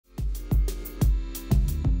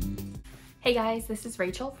Hey guys, this is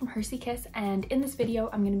Rachel from Hersey.Kiss, and in this video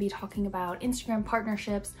I'm going to be talking about Instagram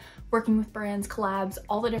partnerships, working with brands, collabs,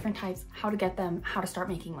 all the different types, how to get them, how to start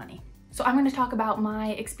making money. So I'm going to talk about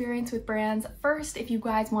my experience with brands. First, if you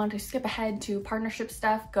guys want to skip ahead to partnership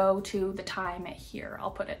stuff, go to the time here.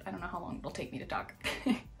 I'll put it, I don't know how long it'll take me to talk.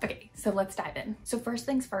 Okay, so let's dive in. So first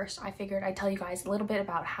things first, I figured I'd tell you guys a little bit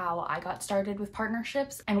about how I got started with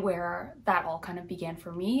partnerships and where that all kind of began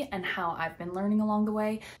for me and how I've been learning along the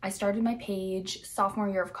way. I started my page sophomore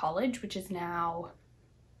year of college, which is now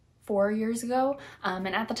 4 years ago, and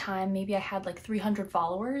at the time maybe I had like 300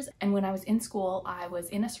 followers. And when I was in school, I was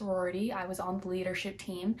in a sorority, I was on the leadership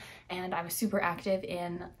team, and I was super active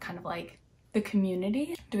in kind of like the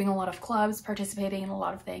community, doing a lot of clubs, participating in a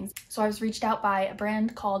lot of things. So I was reached out by a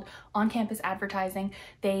brand called On Campus Advertising.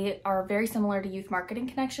 They are very similar to Youth Marketing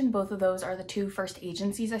Connection. Both of those are the two first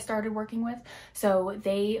agencies I started working with. So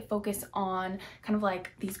they focus on kind of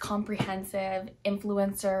like these comprehensive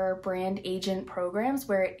influencer brand agent programs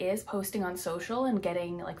where it is posting on social and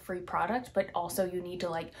getting like free product, but also you need to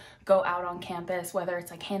like go out on campus, whether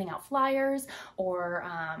it's like handing out flyers or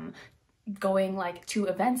going like to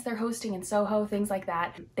events they're hosting in Soho, things like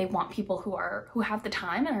that. They want people who have the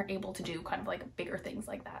time and are able to do kind of like bigger things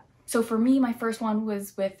like that. So for me, my first one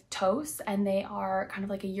was with Toast, and they are kind of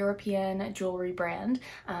like a European jewelry brand,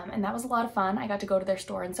 and that was a lot of fun. I got to go to their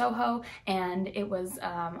store in Soho, and it was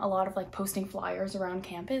a lot of like posting flyers around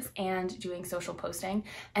campus and doing social posting.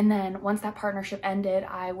 And then once that partnership ended,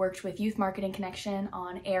 I worked with Youth Marketing Connection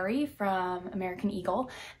on Aerie from American Eagle,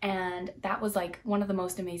 and that was like one of the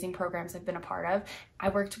most amazing programs I've been a part of. I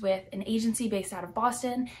worked with an agency based out of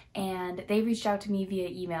Boston, and they reached out to me via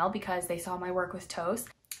email because they saw my work with Toast.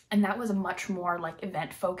 And that was a much more like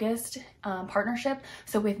event focused partnership.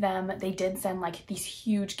 So with them, they did send like these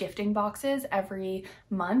huge gifting boxes every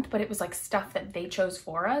month, but it was like stuff that they chose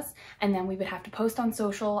for us. And then we would have to post on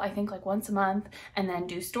social, I think like once a month, and then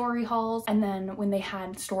do story hauls. And then when they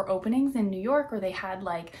had store openings in New York, or they had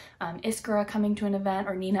like Iskra coming to an event,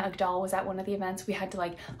 or Nina Agdal was at one of the events, we had to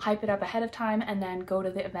like hype it up ahead of time and then go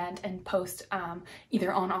to the event and post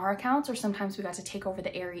either on our accounts, or sometimes we got to take over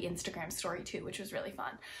the Aerie Instagram story too, which was really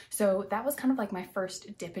fun. So that was kind of like my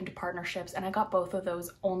first dip into partnerships, and I got both of those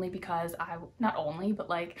only because not only, but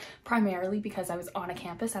like primarily because I was on a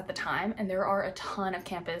campus at the time, and there are a ton of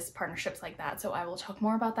campus partnerships like that. So I will talk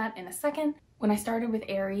more about that in a second. When I started with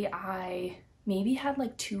Aerie, I maybe had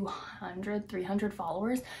like 200, 300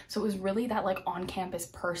 followers. So it was really that like on-campus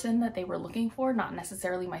person that they were looking for, not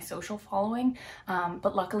necessarily my social following.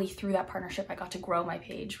 But luckily through that partnership, I got to grow my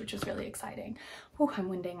page, which was really exciting. Whew, I'm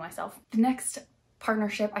winding myself. The next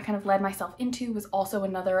partnership I kind of led myself into was also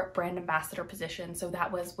another brand ambassador position. So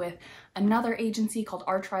that was with another agency called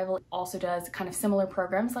Arch Rival. It also does kind of similar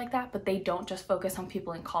programs like that, but they don't just focus on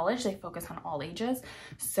people in college, they focus on all ages.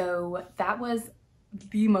 So that was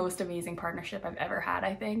the most amazing partnership I've ever had,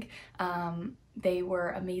 I think. They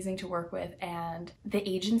were amazing to work with, and the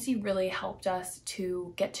agency really helped us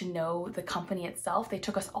to get to know the company itself. They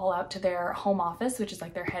took us all out to their home office, which is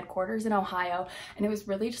like their headquarters in Ohio, and it was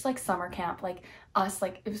really just like summer camp. Like us,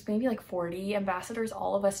 like it was maybe like 40 ambassadors,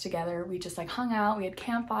 all of us together. We just like hung out, we had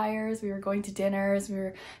campfires, we were going to dinners, we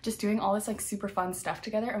were just doing all this like super fun stuff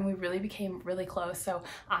together, and we really became really close. So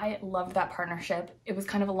I loved that partnership. It was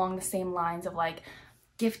kind of along the same lines of like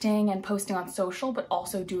gifting and posting on social, but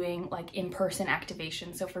also doing like in-person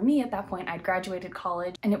activation. So for me at that point, I'd graduated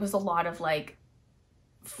college, and it was a lot of like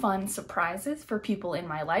fun surprises for people in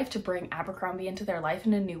my life to bring Abercrombie into their life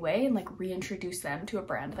in a new way and like reintroduce them to a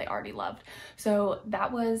brand they already loved. So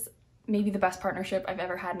that was maybe the best partnership I've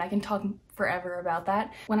ever had, and I can talk forever about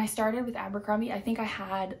that. When I started with Abercrombie, I think I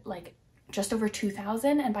had like just over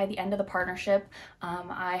 2,000, and by the end of the partnership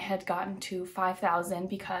I had gotten to 5,000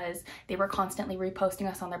 because they were constantly reposting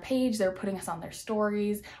us on their page, they were putting us on their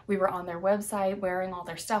stories, we were on their website wearing all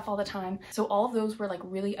their stuff all the time. So all of those were like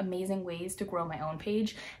really amazing ways to grow my own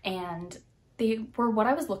page, and they were what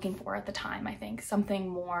I was looking for at the time. I think something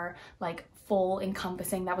more like full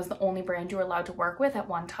encompassing. That was the only brand you were allowed to work with at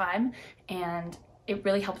one time, and it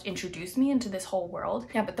really helped introduce me into this whole world.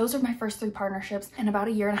 Yeah, but those are my first 3 partnerships. And about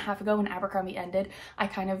a year and a half ago when Abercrombie ended, I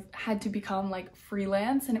kind of had to become like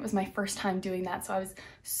freelance, and it was my first time doing that. So I was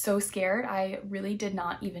so scared. I really did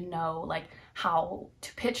not even know like how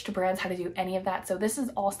to pitch to brands, how to do any of that. So this is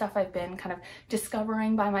all stuff I've been kind of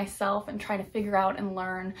discovering by myself and trying to figure out and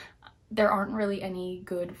learn. There aren't really any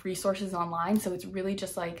good resources online, so it's really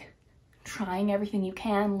just like trying everything you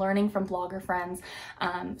can, learning from blogger friends.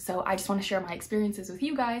 So I just want to share my experiences with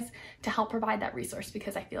you guys to help provide that resource,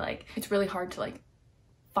 because I feel like it's really hard to like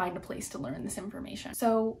find a place to learn this information.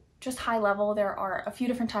 So just high level, there are a few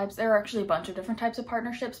different types. There are actually a bunch of different types of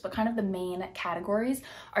partnerships, but kind of the main categories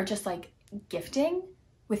are just like gifting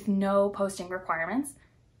with no posting requirements,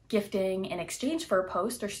 gifting in exchange for a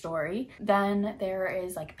post or story. Then there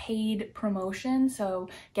is like paid promotion, so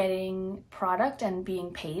getting product and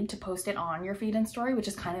being paid to post it on your feed and story, which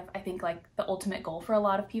is kind of, I think, like the ultimate goal for a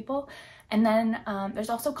lot of people. And then there's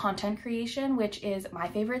also content creation, which is my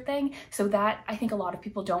favorite thing. So that, I think a lot of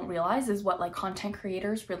people don't realize, is what like content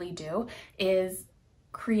creators really do, is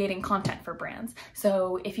creating content for brands.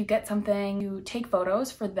 So if you get something, you take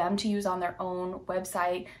photos for them to use on their own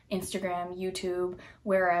website, Instagram, YouTube,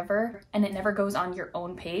 wherever, and it never goes on your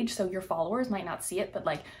own page, so your followers might not see it, but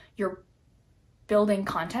like you're building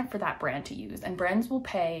content for that brand to use, and brands will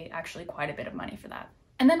pay actually quite a bit of money for that.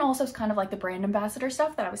 And then also it's kind of like the brand ambassador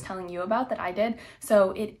stuff that I was telling you about that I did.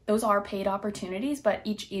 So those are paid opportunities, but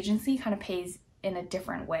each agency kind of pays in a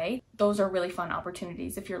different way. Those are really fun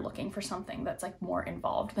opportunities if you're looking for something that's like more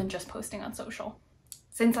involved than just posting on social.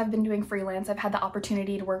 Since I've been doing freelance, I've had the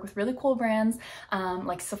opportunity to work with really cool brands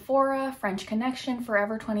like Sephora, French Connection,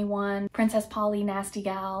 Forever 21, Princess Polly, Nasty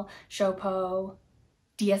Gal, Showpo,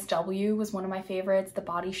 DSW was one of my favorites, The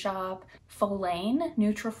Body Shop, Folane,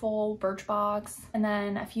 Nutrafol, Birchbox, and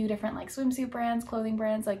then a few different like swimsuit brands, clothing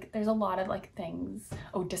brands. Like there's a lot of like things.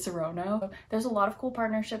 Oh, Disaronno. There's a lot of cool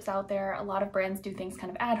partnerships out there. A lot of brands do things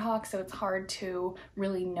kind of ad hoc, so it's hard to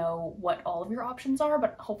really know what all of your options are,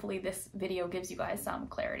 but hopefully this video gives you guys some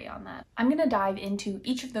clarity on that. I'm gonna dive into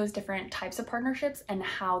each of those different types of partnerships and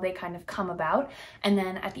how they kind of come about, and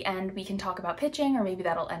then at the end we can talk about pitching, or maybe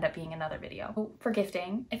that'll end up being another video. For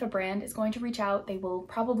gifting, if a brand is going to reach out, they will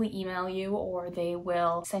probably email you, or they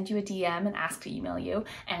will send you a DM and ask to email you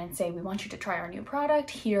and say, we want you to try our new product.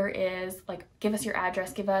 Here is like, give us your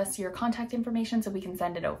address, give us your contact information so we can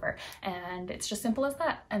send it over. And it's just simple as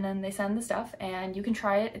that. And then they send the stuff and you can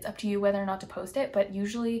try it. It's up to you whether or not to post it, but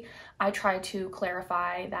usually I try to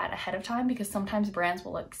clarify that ahead of time, because sometimes brands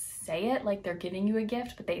will like say it like they're giving you a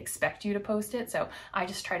gift, but they expect you to post it. So I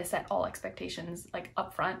just try to set all expectations like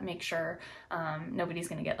up front, make sure nobody's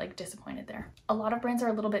gonna get like disappointed there. A lot of brands are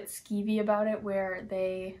a little bit skeevy about it, where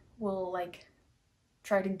they will like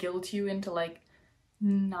try to guilt you into like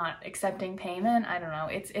not accepting payment. I don't know,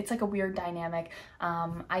 it's like a weird dynamic.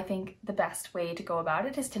 I think the best way to go about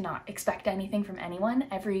it is to not expect anything from anyone.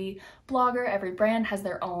 Every blogger, every brand has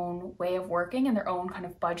their own way of working and their own kind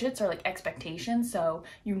of budgets or like expectations, so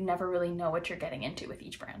you never really know what you're getting into with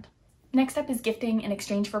each brand. Next up is gifting in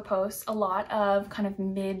exchange for posts. A lot of kind of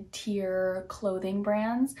mid-tier clothing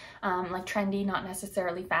brands, like trendy, not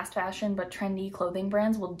necessarily fast fashion, but trendy clothing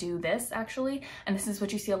brands will do this actually. And this is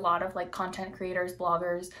what you see a lot of like content creators,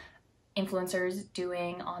 bloggers, influencers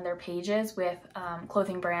doing on their pages with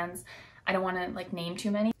clothing brands. I don't want to like name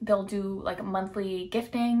too many. They'll do like monthly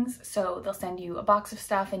giftings. So they'll send you a box of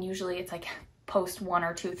stuff, and usually it's like post 1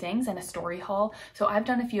 or 2 things and a story haul. So I've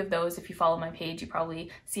done a few of those. If you follow my page, you probably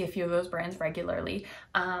see a few of those brands regularly.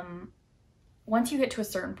 Once you get to a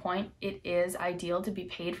certain point, it is ideal to be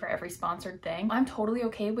paid for every sponsored thing. I'm totally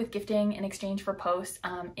okay with gifting in exchange for posts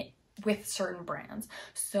with certain brands.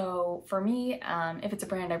 So for me, if it's a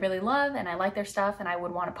brand I really love and I like their stuff and I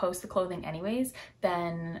would want to post the clothing anyways,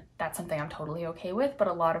 then that's something I'm totally okay with. But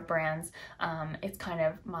a lot of brands, it's kind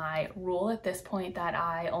of my rule at this point that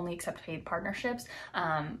I only accept paid partnerships,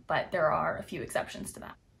 but there are a few exceptions to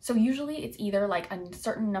that. So usually it's either like a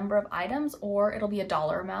certain number of items or it'll be a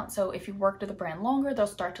dollar amount. So if you've worked with a brand longer, they'll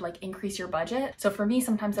start to like increase your budget. So for me,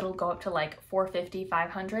 sometimes it'll go up to like $450,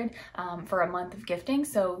 $500 for a month of gifting.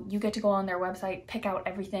 So you get to go on their website, pick out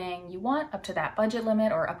everything you want up to that budget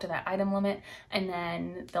limit or up to that item limit, and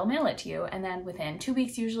then they'll mail it to you. And then within 2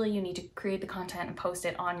 weeks, usually you need to create the content and post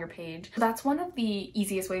it on your page. So that's one of the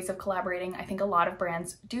easiest ways of collaborating. I think a lot of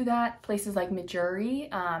brands do that. Places like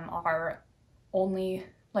Midjourney are only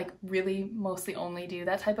like really mostly only do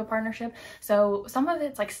that type of partnership. So some of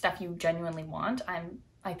it's like stuff you genuinely want.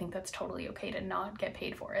 I think that's totally okay to not get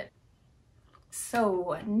paid for it.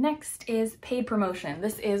 So next is paid promotion.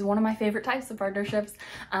 This is one of my favorite types of partnerships,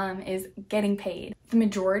 is getting paid. The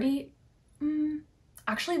majority,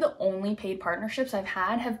 actually the only paid partnerships I've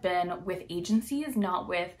had have been with agencies, not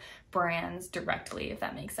with brands directly, if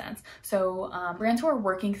that makes sense. So brands who are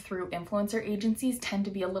working through influencer agencies tend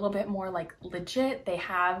to be a little bit more like legit. They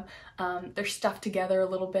have their stuff together a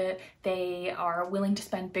little bit. They are willing to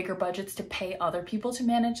spend bigger budgets to pay other people to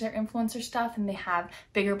manage their influencer stuff, and they have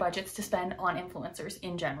bigger budgets to spend on influencers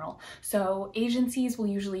in general. So agencies will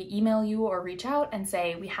usually email you or reach out and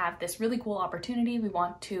say, we have this really cool opportunity we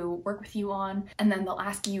want to work with you on, and then they'll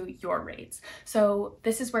ask you your rates. So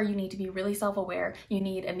this is where you need to be really self-aware. You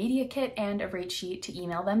need immediate media kit and a rate sheet to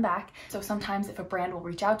email them back. So sometimes if a brand will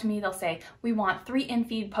reach out to me, they'll say, we want 3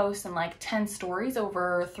 in-feed posts and like 10 stories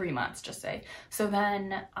over 3 months, just say. So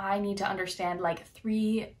then I need to understand like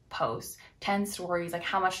 3 posts, 10 stories, like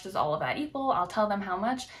how much does all of that equal? I'll tell them how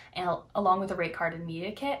much, and along with a rate card and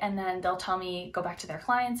media kit, and then they'll tell me, go back to their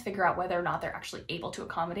clients, figure out whether or not they're actually able to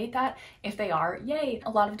accommodate that. If they are, yay. A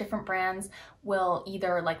lot of different brands will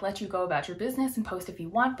either like let you go about your business and post if you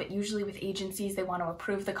want, but usually with agencies, they want to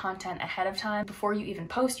approve the content ahead of time. Before you even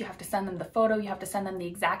post, you have to send them the photo, you have to send them the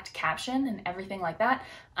exact caption and everything like that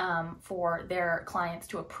for their clients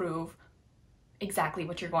to approve exactly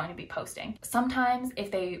what you're going to be posting. Sometimes if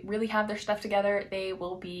they really have their stuff together, they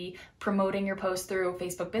will be promoting your post through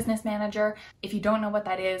Facebook Business Manager. If you don't know what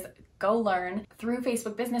that is, go learn. Through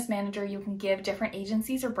Facebook Business Manager, you can give different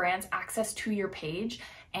agencies or brands access to your page,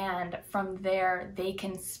 and from there they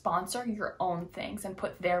can sponsor your own things and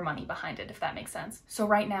put their money behind it, if that makes sense. So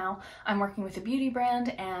right now I'm working with a beauty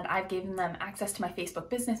brand and I've given them access to my Facebook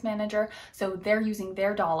Business Manager, so they're using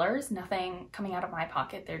their dollars, nothing coming out of my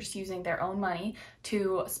pocket, they're just using their own money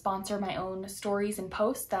to sponsor my own stories and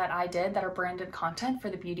posts that I did that are branded content for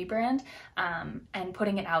the beauty brand, and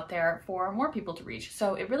putting it out there for more people to reach.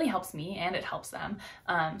 So it really helps me and it helps them.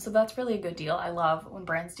 So that's really a good deal. I love when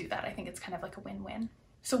brands do that. I think it's kind of like a win-win.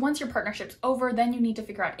 So once your partnership's over, then you need to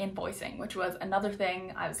figure out invoicing, which was another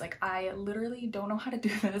thing. I was like, I literally don't know how to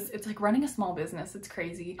do this. It's like running a small business. It's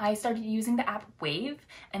crazy. I started using the app Wave,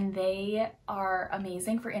 and they are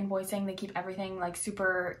amazing for invoicing. They keep everything like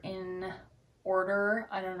super in order.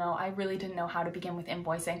 I don't know. I really didn't know how to begin with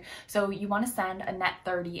invoicing. So you want to send a net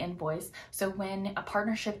 30 invoice. So when a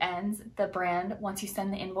partnership ends, the brand, once you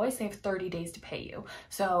send the invoice, they have 30 days to pay you.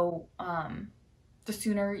 So, the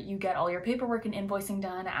sooner you get all your paperwork and invoicing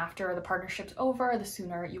done after the partnership's over, the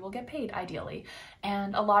sooner you will get paid, ideally.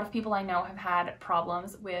 And a lot of people I know have had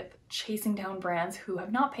problems with chasing down brands who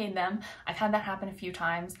have not paid them. I've had that happen a few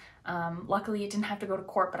times. Luckily, it didn't have to go to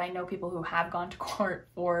court, but I know people who have gone to court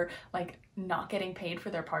for like not getting paid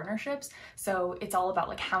for their partnerships. So it's all about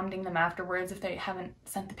like hounding them afterwards if they haven't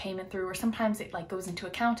sent the payment through, or sometimes it like goes into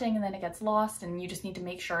accounting and then it gets lost, and you just need to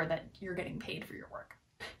make sure that you're getting paid for your work.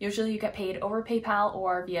 Usually you get paid over PayPal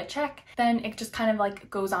or via check. Then it just kind of like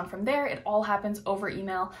goes on from there. It all happens over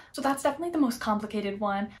email. So that's definitely the most complicated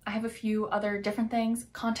one. I have a few other different things.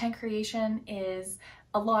 Content creation is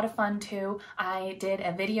a lot of fun too. I did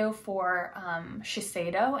a video for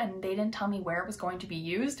Shiseido, and they didn't tell me where it was going to be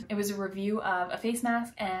used. It was a review of a face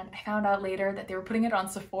mask, and I found out later that they were putting it on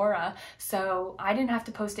Sephora, so I didn't have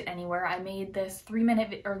to post it anywhere. I made this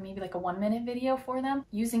 3-minute or maybe like a 1-minute video for them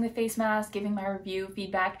using the face mask, giving my review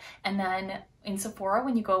feedback, and then in Sephora,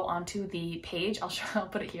 when you go onto the page, I'll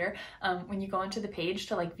put it here, when you go onto the page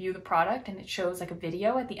to like view the product, and it shows like a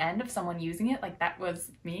video at the end of someone using it, like that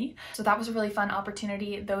was me. So that was a really fun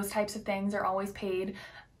opportunity. Those types of things are always paid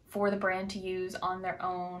for the brand to use on their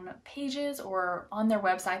own pages or on their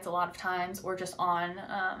websites a lot of times, or just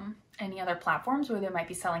on any other platforms where they might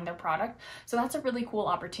be selling their product. So that's a really cool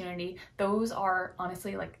opportunity. Those are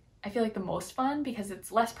honestly like, I feel like the most fun because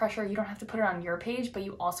it's less pressure. You don't have to put it on your page, but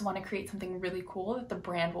you also want to create something really cool that the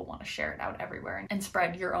brand will want to share it out everywhere and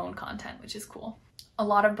spread your own content, which is cool. A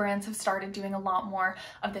lot of brands have started doing a lot more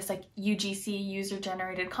of this like UGC,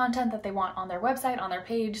 user-generated content, that they want on their website, on their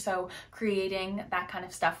page. So creating that kind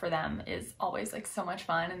of stuff for them is always like so much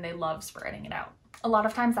fun, and they love spreading it out. A lot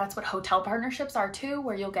of times that's what hotel partnerships are too,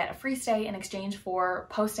 where you'll get a free stay in exchange for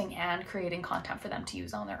posting and creating content for them to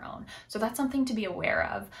use on their own. So that's something to be aware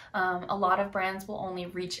of. A lot of brands will only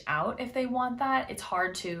reach out if they want that. It's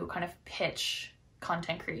hard to kind of pitch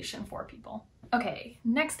content creation for people. Okay,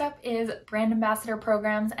 next up is brand ambassador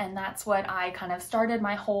programs, and that's what I kind of started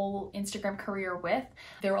my whole Instagram career with.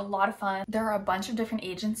 They're a lot of fun. There are a bunch of different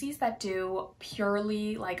agencies that do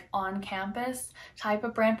purely like on-campus type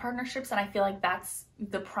of brand partnerships, and I feel like that's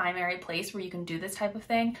the primary place where you can do this type of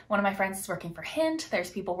thing. One of my friends is working for Hint. There's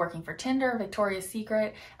people working for Tinder, Victoria's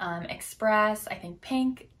Secret, Express, I think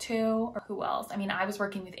Pink too, or who else? I mean, I was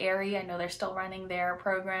working with Aerie. I know they're still running their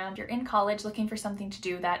program. If you're in college looking for something to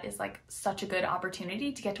do, that is like such a good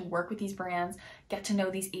opportunity to get to work with these brands, get to know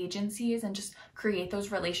these agencies, and just create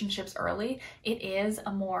those relationships early. It is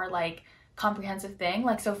a more like comprehensive thing.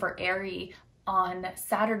 Like, so for Aerie, on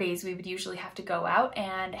Saturdays, we would usually have to go out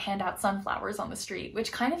and hand out sunflowers on the street,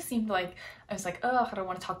 which kind of seemed like, I was like, oh, I don't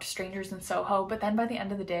want to talk to strangers in Soho. But then by the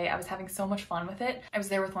end of the day, I was having so much fun with it. I was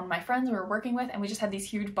there with one of my friends we were working with, and we just had these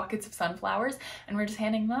huge buckets of sunflowers, and we're just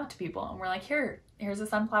handing them out to people. And we're like, here's a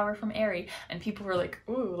sunflower from Aerie. And people were like,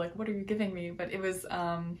 ooh, like, what are you giving me? But it was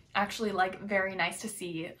actually like very nice to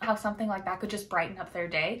see how something like that could just brighten up their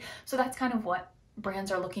day. So that's kind of what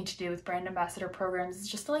brands are looking to do with brand ambassador programs is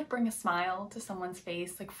just to like bring a smile to someone's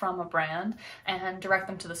face, like from a brand, and direct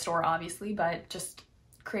them to the store obviously, but just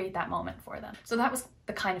create that moment for them. So that was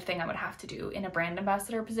the kind of thing I would have to do in a brand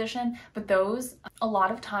ambassador position. But those, a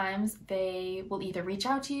lot of times they will either reach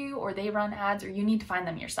out to you or they run ads, or you need to find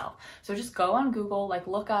them yourself. So just go on Google, like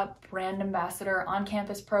look up brand ambassador on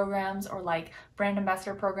campus programs or like brand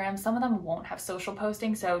ambassador programs. Some of them won't have social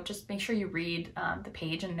posting, so just make sure you read the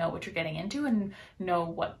page and know what you're getting into and know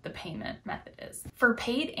what the payment method is. For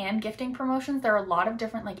paid and gifting promotions, there are a lot of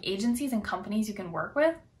different like agencies and companies you can work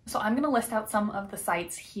with. So I'm going to list out some of the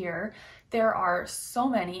sites here. There are so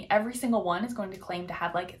many. Every single one is going to claim to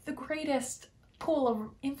have like the greatest pool of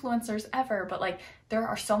influencers ever, but like there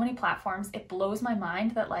are so many platforms. It blows my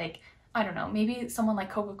mind that like, I don't know, maybe someone like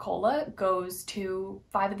Coca-Cola goes to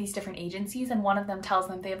 5 of these different agencies and one of them tells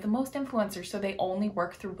them they have the most influencers, so they only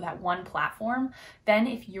work through that one platform. Then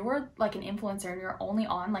if you're like an influencer and you're only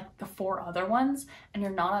on like the 4 other ones and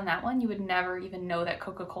you're not on that one, you would never even know that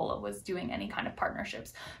Coca-Cola was doing any kind of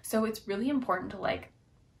partnerships. So it's really important to like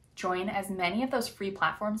join as many of those free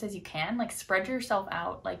platforms as you can, like spread yourself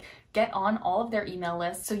out, like get on all of their email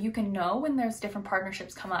lists so you can know when there's different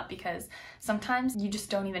partnerships come up, because sometimes you just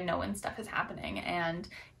don't even know when stuff is happening and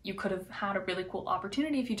you could have had a really cool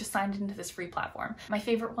opportunity if you just signed into this free platform. My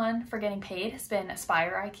favorite one for getting paid has been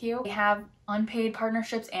Aspire IQ. They have unpaid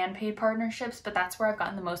partnerships and paid partnerships, but that's where I've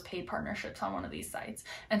gotten the most paid partnerships on one of these sites.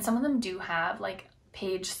 And some of them do have like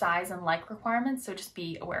page size and like requirements, so just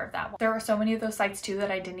be aware of that. There are so many of those sites too that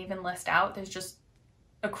I didn't even list out. There's just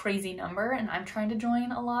a crazy number and I'm trying to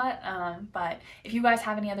join a lot, but if you guys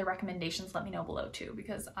have any other recommendations, let me know below too,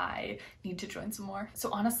 because I need to join some more.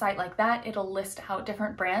 So on a site like that, it'll list out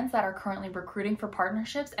different brands that are currently recruiting for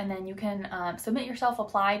partnerships, and then you can submit yourself,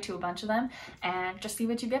 apply to a bunch of them, and just see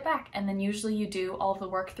what you get back. And then usually you do all of the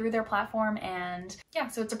work through their platform, and yeah,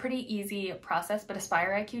 so it's a pretty easy process. But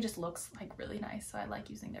Aspire IQ just looks like really nice, so I like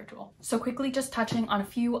using their tool. So quickly just touching on a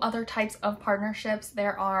few other types of partnerships.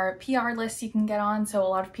 There are PR lists you can get on.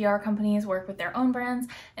 So a lot of PR companies work with their own brands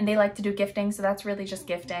and they like to do gifting, so that's really just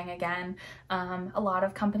gifting again. A lot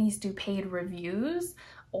of companies do paid reviews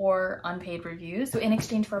or unpaid reviews. So in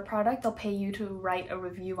exchange for a product, they'll pay you to write a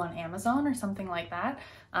review on Amazon or something like that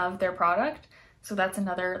of their product. So that's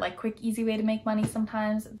another like quick, easy way to make money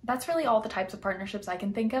sometimes. That's really all the types of partnerships I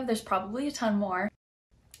can think of. There's probably a ton more.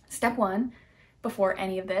 Step 1 before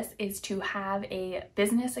any of this is to have a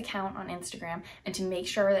business account on Instagram and to make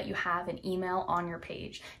sure that you have an email on your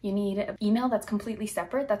page. You need an email that's completely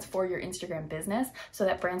separate, that's for your Instagram business, so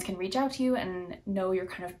that brands can reach out to you and know you're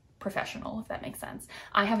kind of professional, if that makes sense.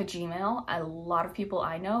 I have a Gmail. A lot of people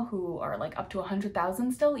I know who are like up to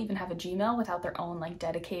 100,000 still even have a Gmail without their own like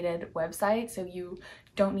dedicated website, so you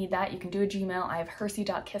don't need that. You can do a Gmail. I have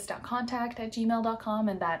hersey.kiss.contact at gmail.com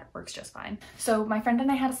and that works just fine. So my friend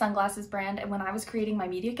and I had a sunglasses brand, and when I was creating my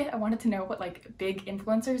media kit, I wanted to know what like big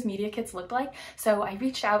influencers media kits looked like. So I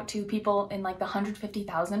reached out to people in like the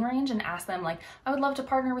 150,000 range and asked them like, I would love to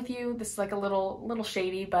partner with you. This is like a little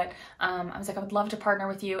shady, but I was like, I would love to partner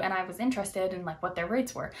with you, and I was interested in like what their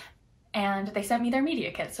rates were. And they sent me their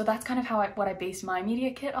media kit. So that's kind of how what I based my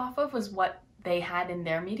media kit off of, was what they had in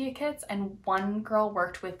their media kits. And one girl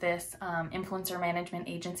worked with this influencer management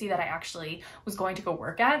agency that I actually was going to go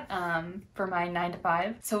work at for my 9 to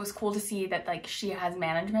 5. So it was cool to see that like she has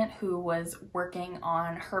management who was working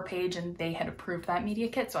on her page and they had approved that media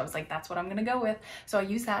kit. So I was like, that's what I'm gonna go with. So I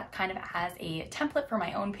used that kind of as a template for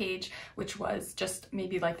my own page, which was just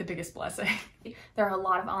maybe like the biggest blessing. There are a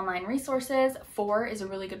lot of online resources. 4 is a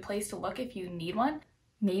really good place to look if you need one.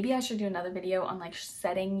 Maybe I should do another video on like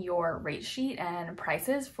setting your rate sheet and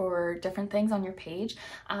prices for different things on your page.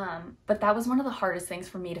 But that was one of the hardest things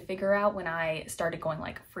for me to figure out when I started going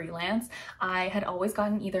like freelance. I had always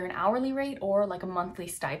gotten either an hourly rate or like a monthly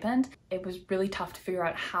stipend. It was really tough to figure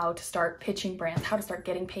out how to start pitching brands, how to start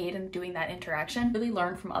getting paid and doing that interaction. Really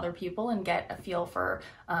learn from other people and get a feel for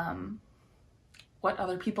what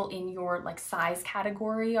other people in your like size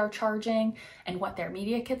category are charging and what their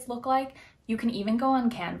media kits look like. You can even go on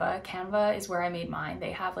Canva. Canva is where I made mine.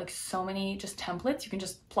 They have like so many just templates. You can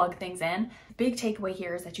just plug things in. Big takeaway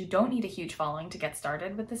here is that you don't need a huge following to get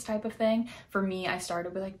started with this type of thing. For me, I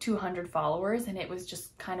started with like 200 followers and it was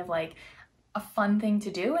just kind of like a fun thing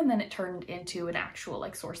to do, and then it turned into an actual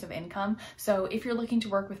like source of income. So if you're looking to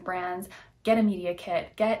work with brands, get a media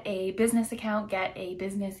kit, get a business account, get a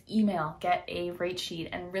business email, get a rate sheet,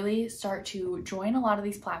 and really start to join a lot of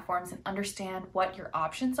these platforms and understand what your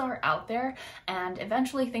options are out there. And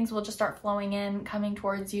eventually things will just start flowing in, coming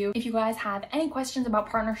towards you. If you guys have any questions about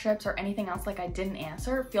partnerships or anything else like I didn't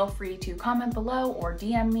answer, feel free to comment below or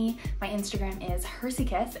DM me. My Instagram is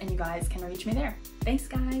hersey.kiss, and you guys can reach me there. Thanks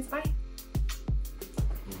guys, bye.